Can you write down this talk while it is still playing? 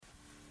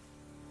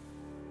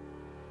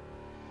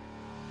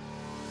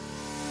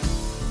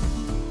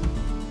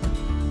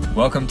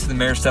Welcome to the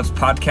Marriage Steps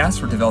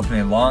podcast, where developing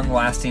a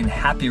long-lasting,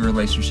 happy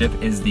relationship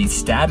is the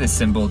status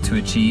symbol to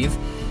achieve,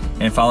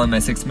 and following my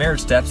 6 marriage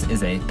steps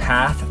is a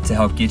path to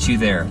help get you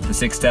there. The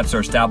 6 steps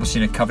are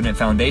establishing a covenant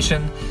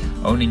foundation,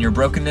 owning your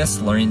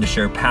brokenness, learning to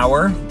share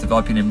power,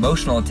 developing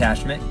emotional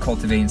attachment,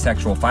 cultivating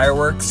sexual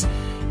fireworks,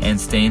 and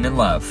staying in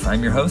love.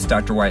 I'm your host,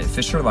 Dr. Wyatt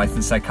Fisher,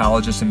 licensed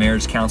psychologist and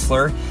marriage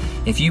counselor.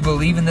 If you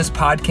believe in this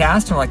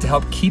podcast and would like to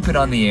help keep it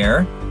on the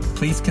air,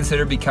 please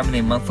consider becoming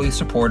a monthly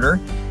supporter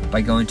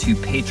by going to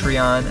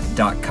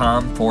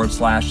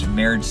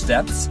patreon.com/marriage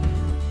steps.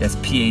 That's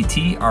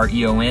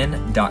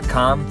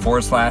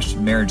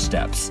patreon.com/marriage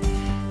steps.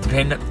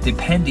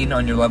 Depending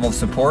on your level of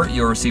support,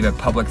 you'll receive a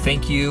public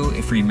thank you,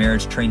 a free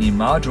marriage training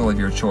module of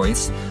your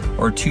choice,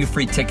 or 2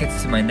 free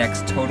tickets to my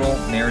next Total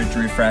Marriage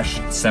Refresh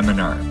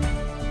seminar.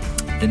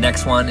 The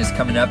next one is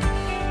coming up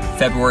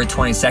February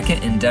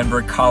 22nd in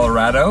Denver,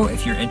 Colorado.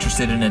 If you're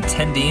interested in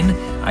attending,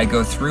 I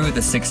go through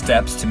the 6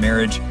 steps to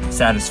marriage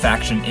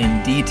satisfaction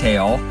in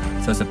detail.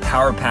 So it's a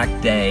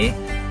power-packed day,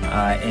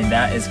 and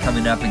that is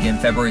coming up again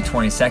February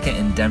 22nd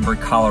in Denver,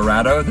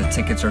 Colorado. The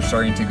tickets are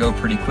starting to go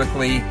pretty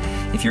quickly.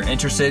 If you're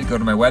interested, go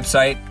to my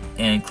website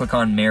and click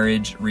on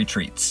Marriage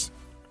Retreats.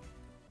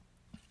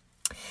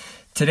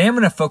 Today I'm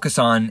going to focus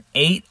on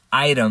 8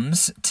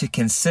 items to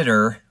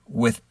consider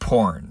with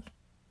porn.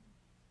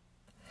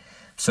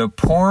 So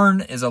porn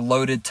is a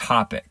loaded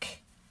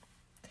topic,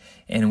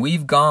 and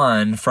we've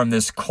gone from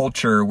this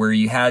culture where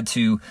you had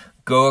to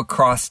go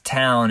across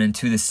town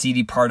into the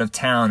seedy part of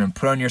town and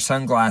put on your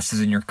sunglasses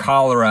and your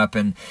collar up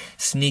and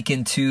sneak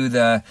into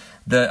the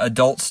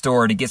adult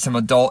store to get some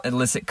adult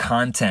illicit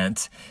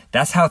content.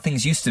 That's how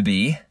things used to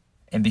be,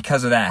 and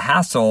because of that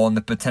hassle and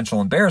the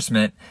potential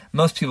embarrassment,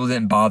 most people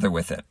didn't bother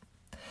with it.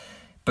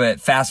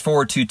 But fast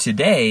forward to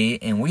today,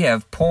 and we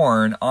have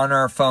porn on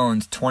our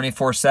phones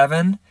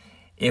 24/7,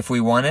 if we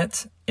want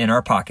it, in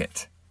our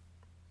pocket.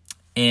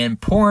 And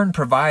porn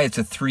provides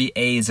the 3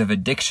 A's of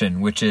addiction,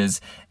 which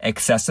is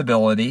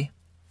accessibility,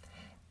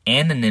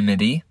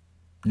 anonymity,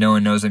 no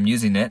one knows I'm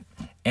using it,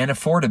 and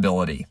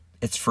affordability,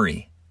 it's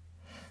free.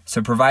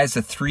 So it provides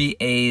the 3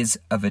 A's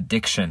of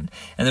addiction.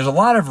 And there's a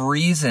lot of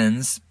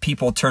reasons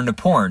people turn to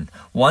porn.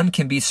 One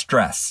can be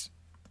stress.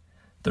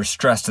 They're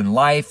stressed in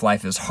life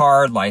is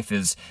hard, life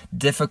is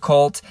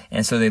difficult,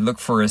 and so they look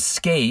for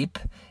escape,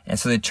 and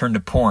so they turn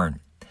to porn.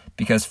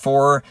 Because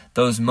for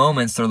those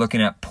moments they're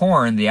looking at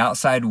porn, the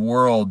outside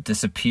world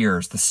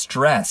disappears. The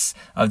stress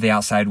of the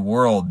outside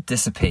world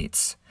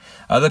dissipates.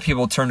 Other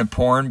people turn to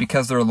porn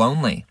because they're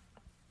lonely.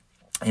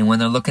 And when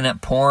they're looking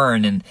at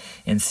porn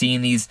and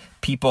seeing these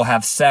people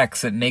have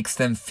sex, it makes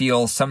them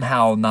feel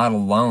somehow not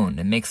alone.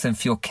 It makes them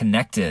feel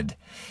connected,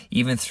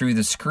 even through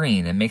the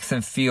screen. It makes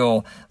them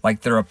feel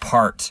like they're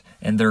apart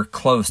and they're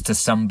close to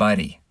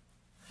somebody.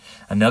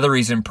 Another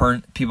reason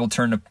people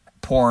turn to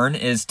porn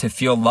is to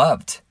feel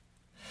loved.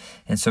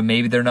 And so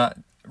maybe they're not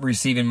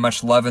receiving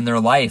much love in their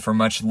life or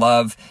much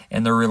love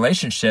in their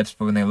relationships,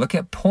 but when they look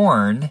at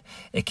porn,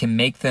 it can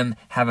make them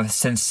have a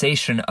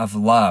sensation of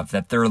love,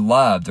 that they're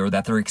loved or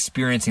that they're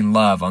experiencing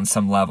love on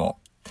some level.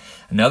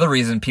 Another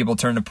reason people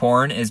turn to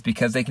porn is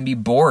because they can be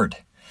bored.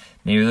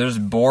 Maybe they're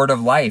just bored of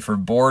life or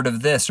bored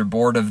of this or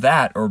bored of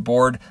that or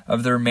bored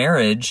of their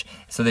marriage,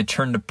 so they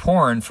turn to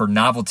porn for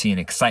novelty and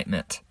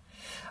excitement.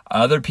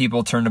 Other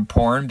people turn to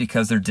porn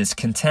because they're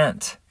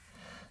discontent.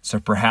 So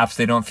perhaps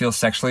they don't feel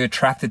sexually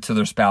attracted to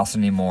their spouse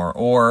anymore,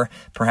 or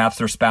perhaps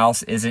their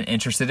spouse isn't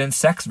interested in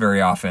sex very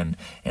often,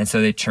 and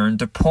so they turn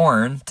to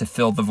porn to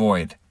fill the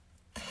void.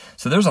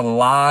 So there's a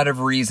lot of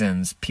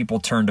reasons people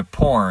turn to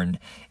porn,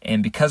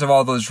 and because of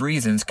all those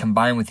reasons,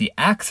 combined with the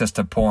access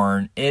to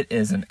porn, it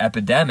is an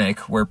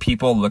epidemic where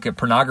people look at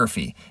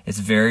pornography. It's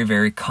very,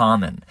 very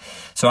common.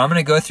 So I'm going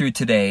to go through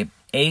today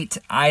 8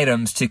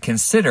 items to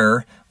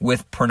consider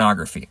with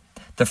pornography.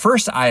 The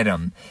first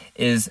item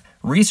is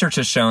research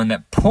has shown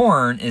that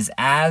porn is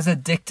as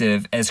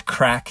addictive as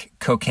crack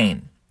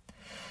cocaine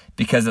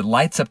because it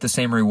lights up the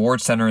same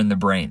reward center in the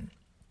brain.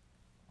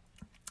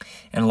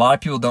 And a lot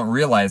of people don't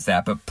realize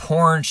that, but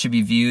porn should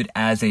be viewed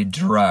as a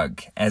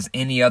drug, as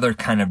any other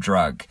kind of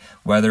drug,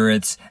 whether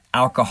it's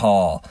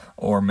alcohol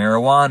or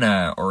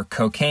marijuana or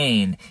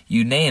cocaine,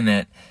 you name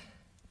it.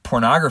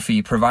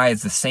 Pornography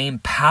provides the same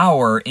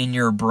power in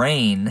your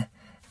brain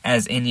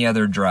as any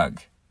other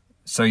drug.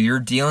 So you're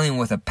dealing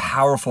with a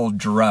powerful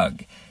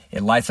drug.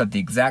 It lights up the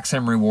exact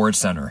same reward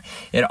center.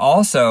 It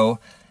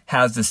also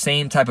has the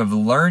same type of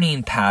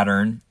learning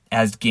pattern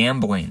as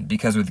gambling,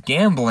 because with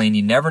gambling,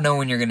 you never know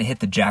when you're going to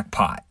hit the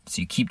jackpot.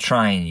 So you keep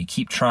trying,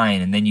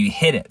 and then you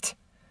hit it.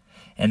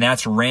 And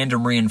that's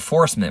random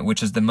reinforcement,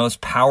 which is the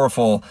most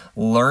powerful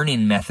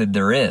learning method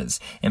there is.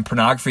 And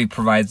pornography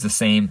provides the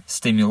same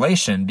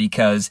stimulation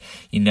because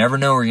you never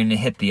know where you're going to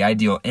hit the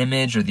ideal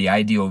image or the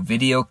ideal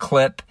video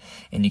clip.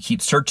 And you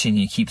keep searching,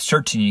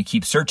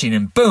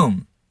 and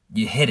boom,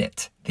 you hit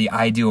it, the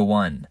ideal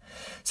one.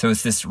 So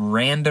it's this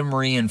random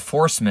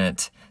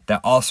reinforcement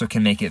that also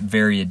can make it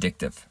very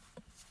addictive.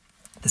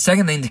 The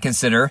second thing to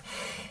consider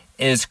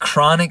is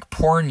chronic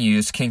porn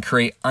use can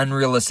create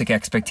unrealistic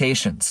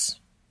expectations.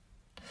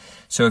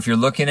 So if you're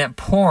looking at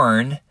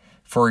porn,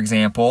 for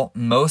example,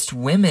 most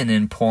women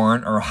in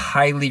porn are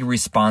highly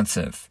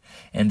responsive,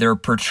 and they're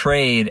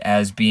portrayed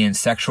as being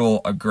sexual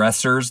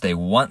aggressors. They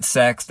want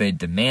sex, they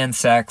demand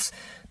sex,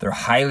 they're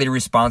highly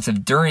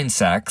responsive during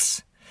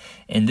sex,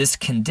 and this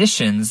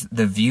conditions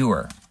the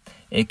viewer.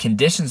 It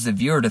conditions the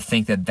viewer to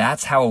think that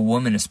that's how a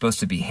woman is supposed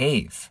to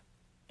behave.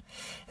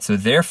 So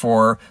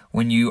therefore,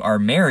 when you are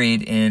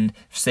married and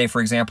say,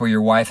 for example,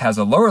 your wife has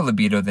a lower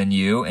libido than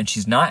you and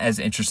she's not as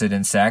interested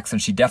in sex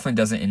and she definitely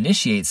doesn't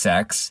initiate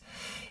sex,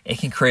 it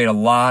can create a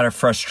lot of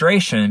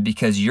frustration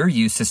because you're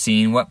used to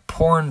seeing what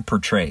porn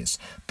portrays.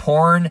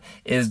 Porn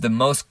is the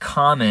most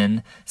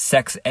common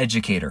sex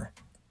educator.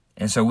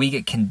 And so we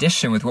get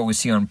conditioned with what we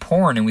see on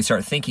porn and we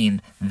start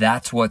thinking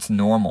that's what's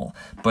normal,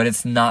 but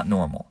it's not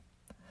normal.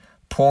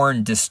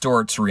 Porn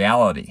distorts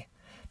reality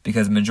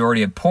because the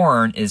majority of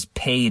porn is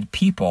paid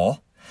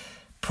people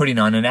putting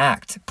on an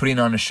act, putting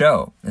on a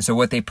show. And so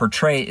what they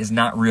portray is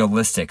not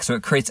realistic. So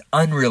it creates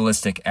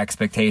unrealistic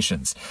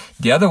expectations.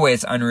 The other way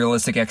it's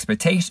unrealistic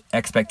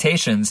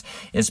expectations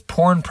is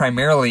porn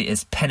primarily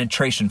is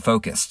penetration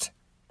focused.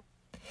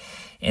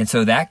 And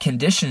so that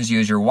conditions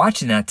you as you're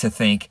watching that to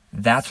think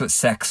that's what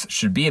sex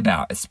should be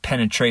about. It's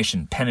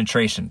penetration,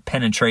 penetration,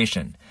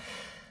 penetration.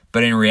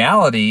 But in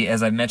reality,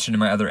 as I mentioned in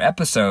my other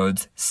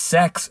episodes,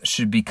 sex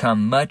should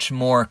become much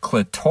more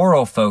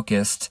clitoral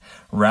focused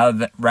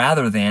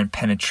rather than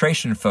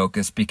penetration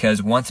focused,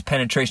 because once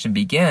penetration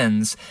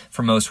begins,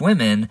 for most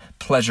women,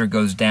 pleasure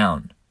goes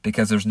down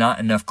because there's not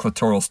enough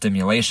clitoral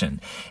stimulation.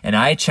 And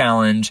I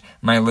challenge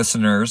my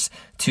listeners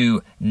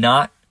to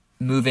not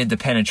move into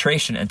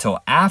penetration until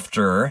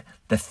after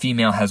the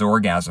female has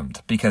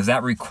orgasmed, because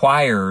that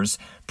requires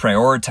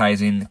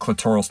prioritizing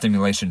clitoral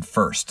stimulation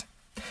first.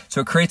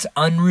 So it creates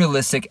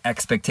unrealistic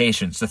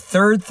expectations. The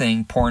third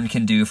thing porn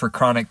can do for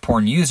chronic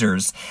porn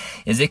users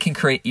is it can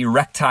create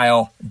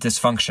erectile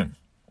dysfunction.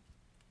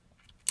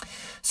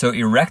 So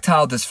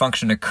erectile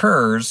dysfunction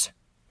occurs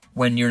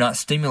when you're not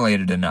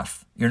stimulated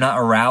enough. You're not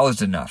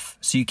aroused enough,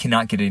 so you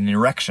cannot get an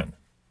erection.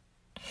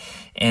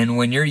 And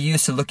when you're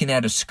used to looking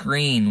at a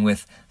screen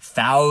with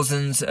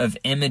thousands of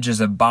images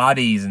of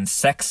bodies and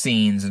sex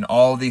scenes and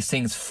all of these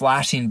things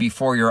flashing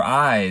before your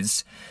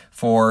eyes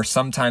for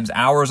sometimes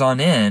hours on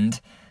end,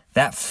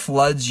 that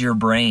floods your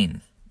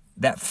brain.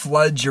 That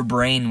floods your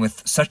brain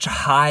with such a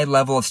high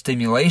level of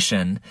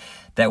stimulation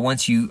that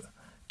once you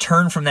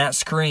turn from that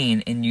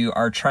screen and you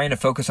are trying to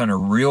focus on a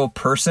real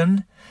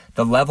person,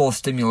 the level of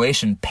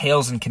stimulation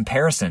pales in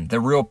comparison. The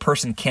real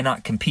person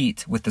cannot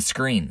compete with the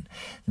screen.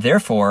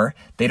 Therefore,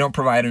 they don't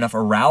provide enough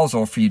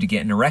arousal for you to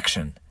get an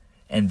erection.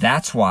 And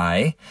that's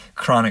why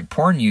chronic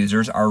porn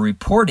users are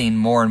reporting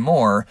more and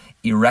more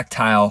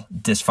erectile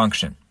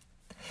dysfunction.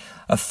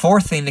 A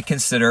fourth thing to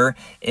consider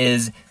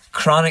is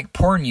chronic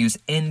porn use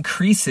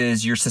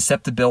increases your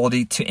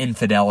susceptibility to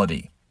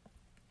infidelity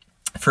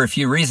for a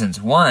few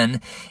reasons. One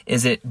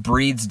is it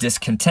breeds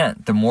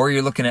discontent. The more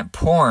you're looking at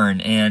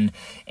porn and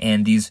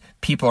these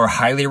people are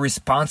highly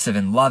responsive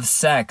and love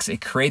sex,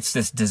 it creates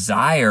this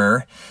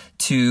desire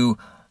to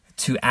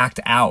act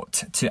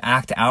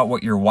out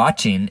what you're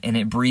watching, and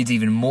it breeds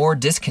even more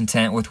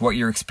discontent with what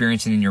you're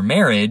experiencing in your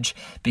marriage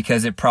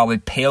because it probably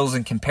pales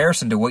in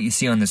comparison to what you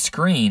see on the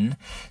screen.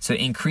 So it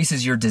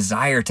increases your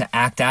desire to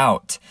act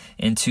out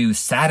and to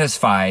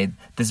satisfy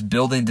this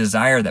building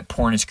desire that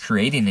porn is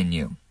creating in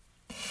you.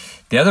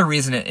 The other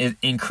reason it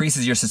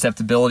increases your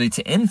susceptibility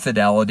to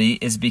infidelity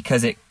is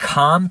because it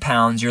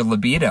compounds your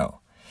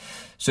libido.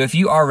 So if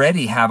you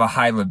already have a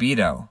high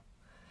libido,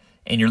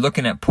 and you're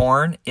looking at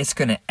porn, it's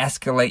going to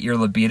escalate your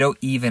libido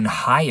even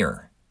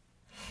higher.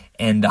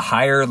 And the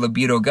higher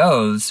libido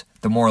goes,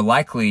 the more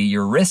likely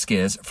your risk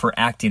is for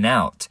acting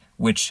out,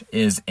 which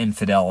is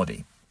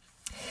infidelity.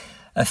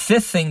 A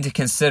fifth thing to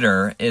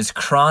consider is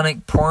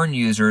chronic porn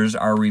users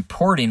are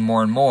reporting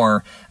more and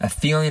more a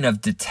feeling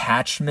of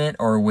detachment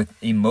or with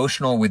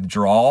emotional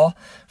withdrawal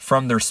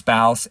from their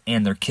spouse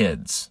and their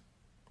kids.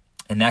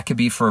 And that could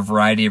be for a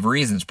variety of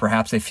reasons.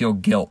 Perhaps they feel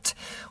guilt,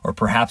 or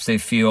perhaps they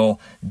feel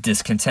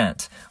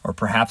discontent, or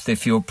perhaps they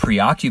feel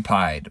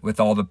preoccupied with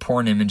all the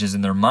porn images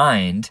in their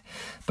mind.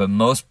 But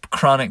most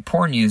chronic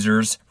porn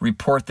users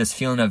report this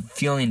feeling of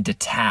feeling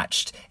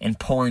detached and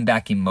pulling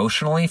back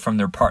emotionally from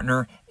their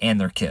partner and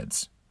their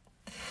kids.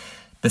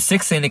 The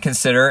sixth thing to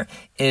consider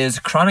is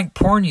chronic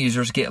porn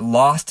users get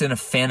lost in a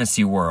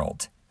fantasy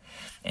world,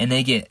 and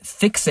they get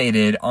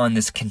fixated on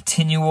this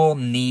continual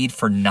need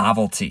for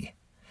novelty.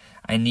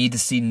 I need to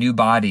see new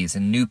bodies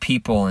and new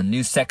people and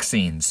new sex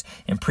scenes.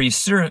 And pretty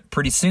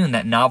soon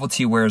that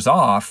novelty wears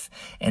off,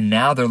 and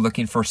now they're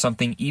looking for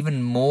something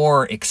even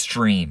more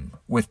extreme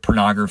with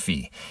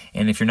pornography.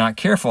 And if you're not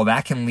careful,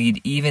 that can lead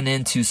even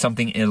into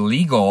something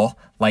illegal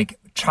like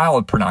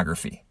child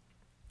pornography.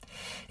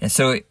 And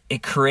so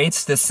it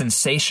creates this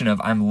sensation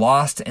of I'm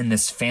lost in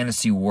this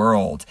fantasy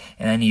world,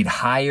 and I need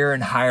higher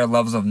and higher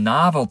levels of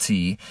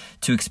novelty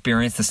to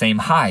experience the same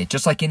high,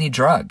 just like any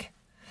drug.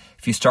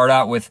 If you start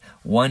out with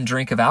one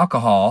drink of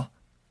alcohol,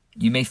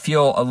 you may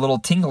feel a little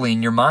tingly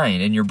in your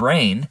mind and your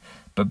brain,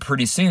 but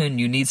pretty soon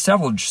you need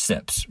several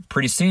sips.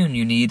 Pretty soon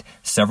you need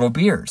several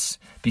beers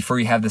before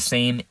you have the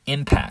same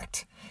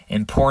impact.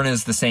 And porn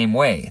is the same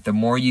way. The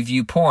more you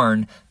view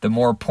porn, the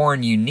more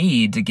porn you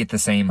need to get the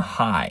same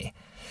high.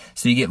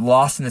 So you get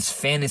lost in this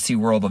fantasy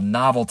world of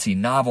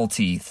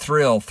novelty,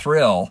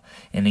 thrill.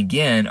 And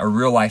again, a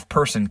real life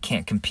person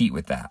can't compete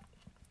with that.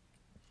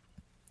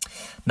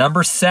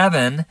 Number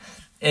 7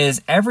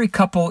 is every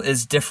couple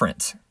is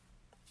different.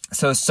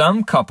 So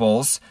some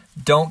couples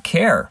don't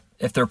care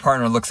if their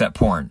partner looks at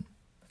porn.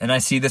 And I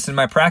see this in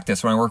my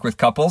practice when I work with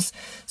couples.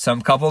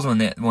 Some couples, when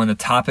the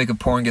topic of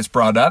porn gets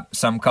brought up,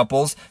 some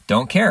couples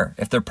don't care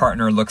if their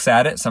partner looks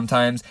at it.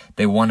 Sometimes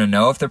they want to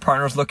know if their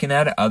partner's looking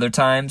at it. Other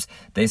times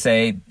they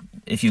say,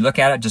 if you look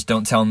at it, just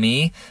don't tell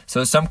me.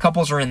 So some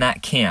couples are in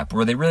that camp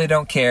where they really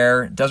don't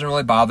care. It doesn't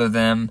really bother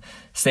them.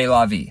 C'est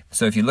la vie.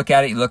 So if you look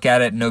at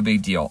it, no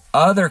big deal.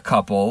 Other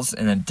couples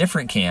in a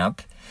different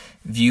camp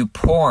view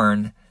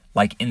porn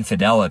like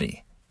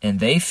infidelity. And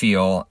they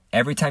feel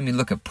every time you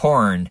look at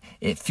porn,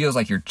 it feels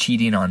like you're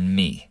cheating on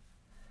me.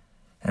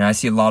 And I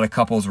see a lot of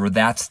couples where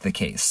that's the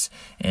case.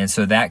 And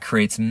so that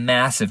creates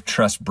massive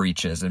trust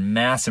breaches and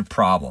massive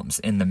problems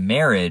in the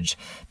marriage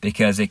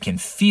because it can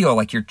feel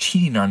like you're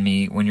cheating on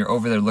me when you're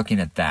over there looking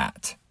at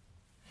that.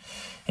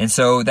 And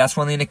so that's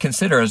one thing to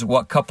consider is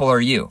what couple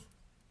are you?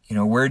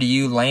 Where do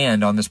you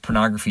land on this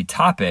pornography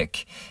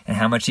topic, and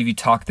how much have you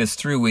talked this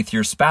through with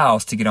your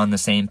spouse to get on the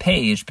same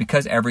page,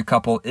 because every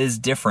couple is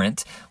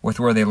different with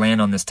where they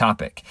land on this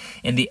topic.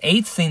 And the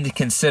 8th thing to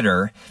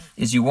consider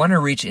is you want to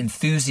reach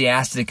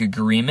enthusiastic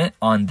agreement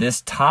on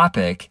this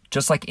topic,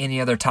 just like any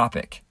other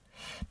topic,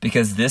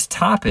 because this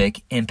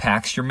topic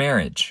impacts your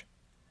marriage.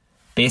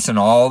 Based on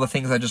all the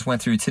things I just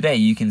went through today,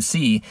 you can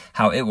see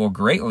how it will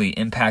greatly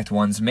impact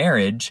one's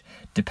marriage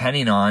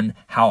depending on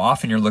how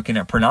often you're looking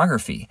at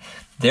pornography.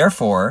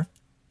 Therefore,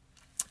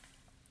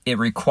 it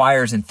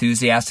requires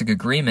enthusiastic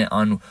agreement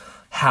on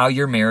how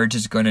your marriage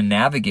is going to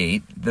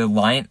navigate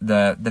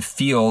the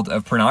field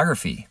of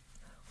pornography.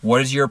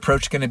 What is your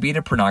approach going to be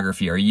to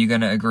pornography? Are you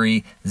going to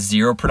agree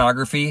zero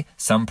pornography,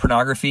 some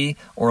pornography,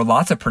 or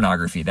lots of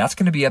pornography? That's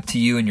going to be up to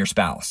you and your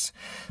spouse.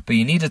 But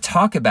you need to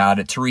talk about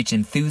it to reach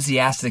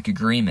enthusiastic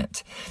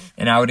agreement.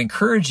 And I would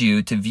encourage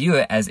you to view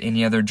it as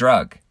any other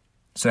drug.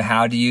 So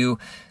how do you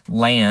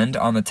land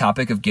on the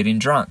topic of getting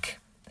drunk?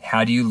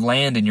 How do you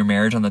land in your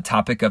marriage on the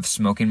topic of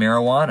smoking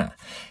marijuana?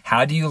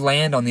 How do you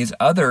land on these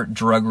other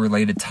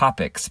drug-related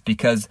topics?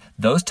 Because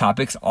those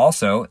topics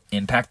also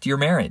impact your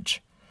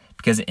marriage,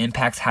 because it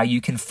impacts how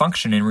you can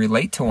function and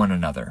relate to one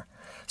another.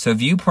 So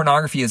view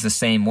pornography as the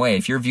same way.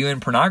 If you're viewing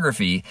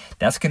pornography,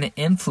 that's going to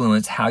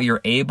influence how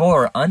you're able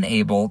or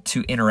unable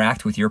to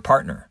interact with your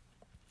partner.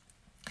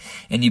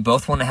 And you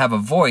both want to have a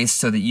voice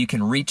so that you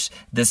can reach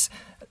this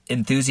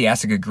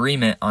enthusiastic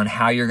agreement on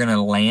how you're going to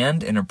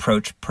land and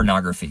approach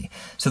pornography.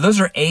 So those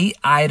are 8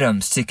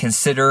 items to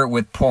consider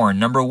with porn.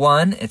 Number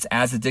 1, it's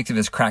as addictive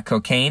as crack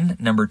cocaine.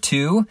 Number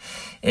 2,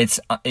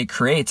 it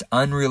creates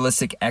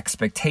unrealistic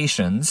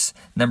expectations.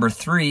 Number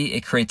 3,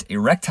 it creates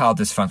erectile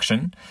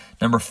dysfunction.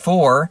 Number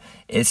 4,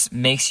 it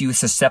makes you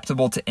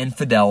susceptible to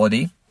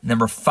infidelity.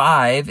 Number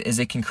 5 is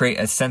it can create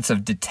a sense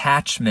of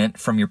detachment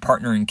from your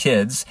partner and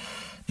kids.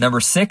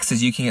 Number 6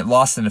 is you can get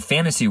lost in a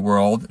fantasy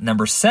world.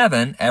 Number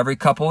 7, every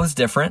couple is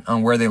different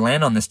on where they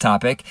land on this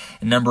topic.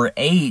 And number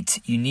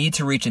 8, you need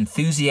to reach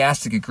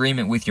enthusiastic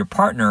agreement with your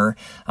partner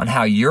on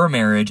how your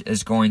marriage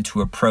is going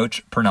to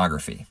approach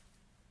pornography.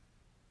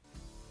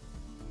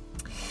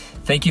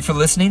 Thank you for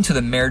listening to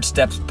the Marriage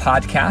Steps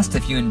podcast.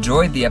 If you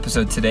enjoyed the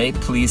episode today,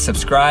 please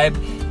subscribe,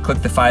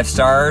 click the 5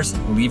 stars,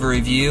 leave a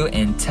review,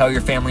 and tell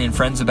your family and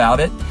friends about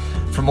it.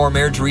 For more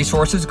marriage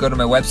resources, go to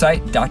my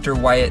website,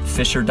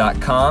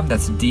 drwyattfisher.com.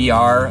 That's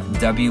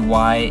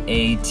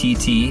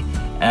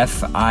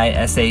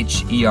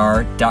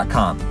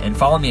drwyattfisher.com. And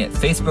follow me at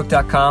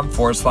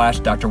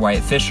facebook.com/Dr.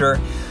 Wyatt Fisher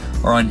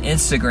or on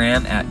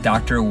Instagram at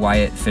Dr.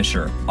 Wyatt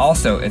Fisher.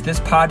 Also, if this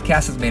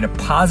podcast has made a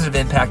positive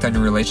impact on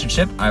your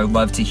relationship, I would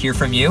love to hear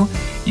from you.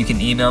 You can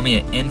email me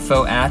at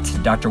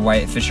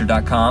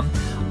info@drwyattfisher.com.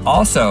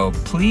 Also,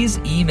 please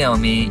email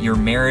me your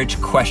marriage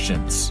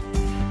questions,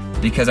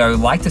 because I would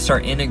like to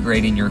start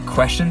integrating your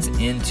questions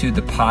into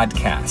the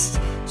podcast.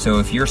 So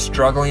if you're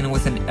struggling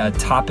with a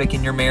topic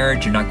in your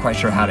marriage, you're not quite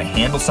sure how to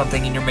handle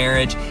something in your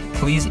marriage,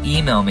 please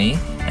email me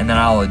and then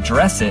I'll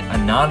address it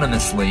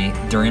anonymously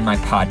during my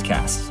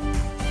podcast.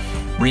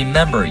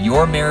 Remember,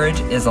 your marriage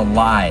is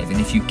alive,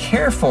 and if you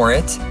care for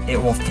it,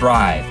 it will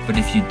thrive. But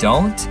if you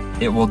don't,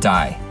 it will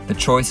die. The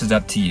choice is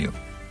up to you.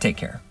 Take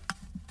care.